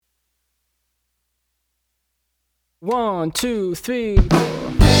One, two, three, four.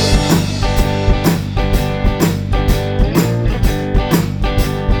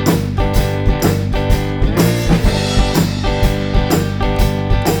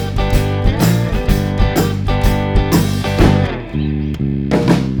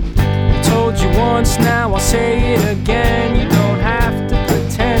 Told you once, now I'll say it again. You don't have to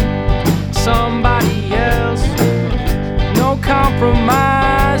pretend somebody else. No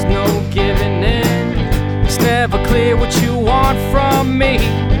compromise, no giving in. It's never clear what you want from me.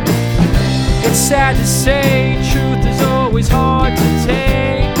 It's sad to say, truth is always hard to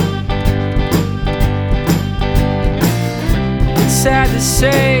take. It's sad to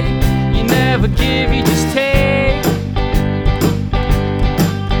say, you never give, you just take.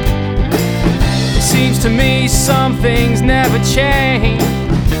 It seems to me some things never change.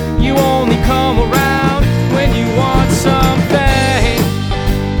 You only come around when you want something.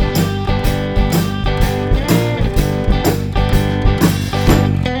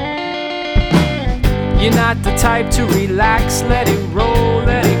 You're not the type to relax, let it roll,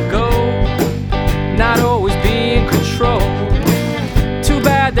 let it go. Not always be in control. Too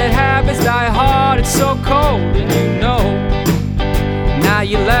bad that habits die hard, it's so cold, and you know. Now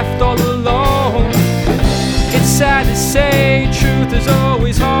you're left all alone. It's sad to say, truth is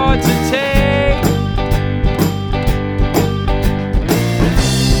always hard to take.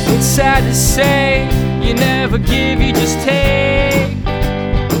 It's sad to say, you never give, you just take.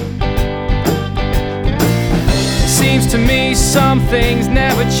 Seems to me some things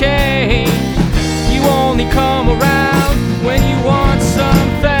never change. You only come around when you want something.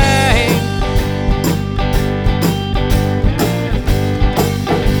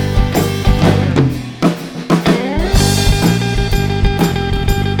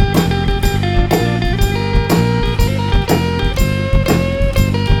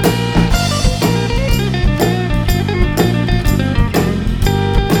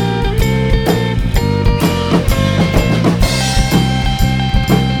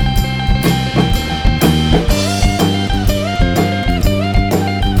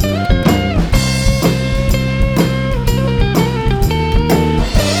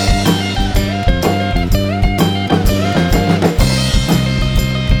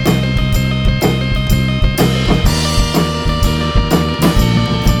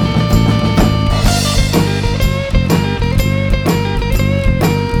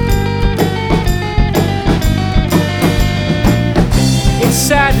 It's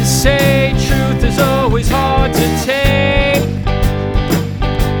sad to say, truth is always hard to take.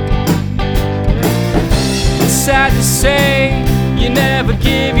 It's sad to say, you never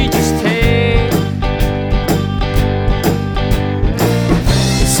give, you just take.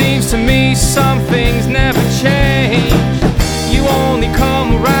 It seems to me some things never change. You only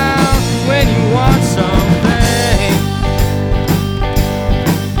come around